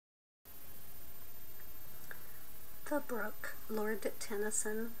The Brook, Lord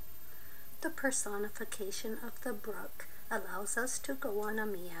Tennyson. The personification of the brook allows us to go on a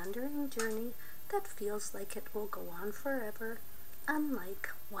meandering journey that feels like it will go on forever,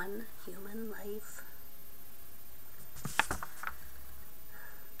 unlike one human life.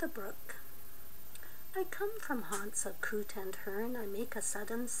 The Brook. I come from haunts of coot and hern. I make a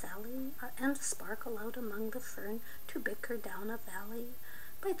sudden sally, and sparkle out among the fern to bicker down a valley.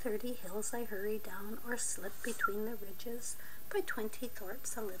 By 30 hills I hurry down, or slip between the ridges, by 20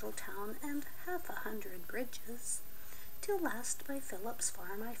 thorps a little town, and 100 bridges, till last by Philip's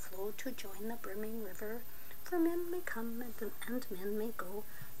farm I flow to join the brimming river, for men may come and men may go,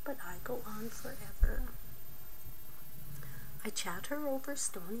 but I go on forever. I chatter over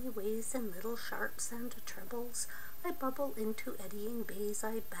stony ways in little sharps and trebles, I bubble into eddying bays,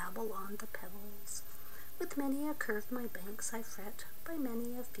 I babble on the pebbles. With many a curve my banks I fret, by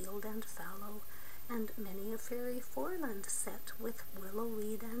many a field and fallow, and many a fairy foreland set with willow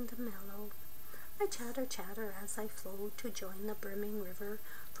weed and mallow. I chatter as I flow to join the brimming river,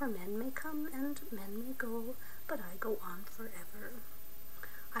 for men may come and men may go, but I go on forever.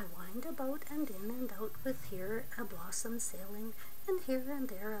 I wind about and in and out, with here a blossom sailing, and here and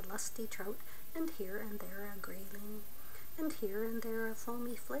there a lusty trout, and here and there a grayling, and here and there a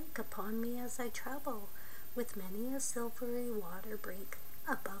foamy flake upon me as I travel, with many a silvery water break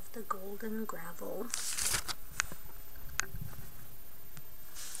above the golden gravel,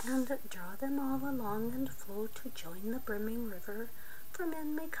 and draw them all along and flow to join the brimming river, for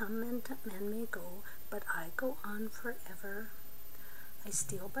men may come and men may go, but I go on forever. I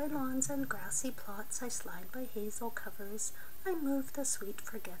steal by lawns and grassy plots, I slide by hazel covers, I move the sweet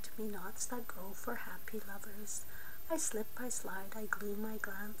forget-me-nots that grow for happy lovers. I slip, I slide, I glue my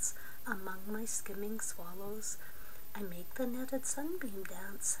glance among my skimming swallows, I make the netted sunbeam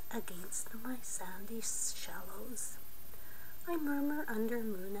dance against my sandy shallows. I murmur under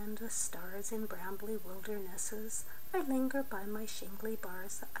moon and stars in brambly wildernesses, I linger by my shingly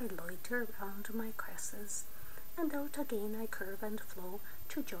bars, I loiter round my cresses, and out again I curve and flow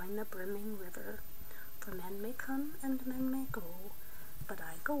to join the brimming river, for men may come and men may go, but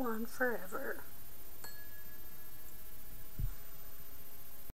I go on forever.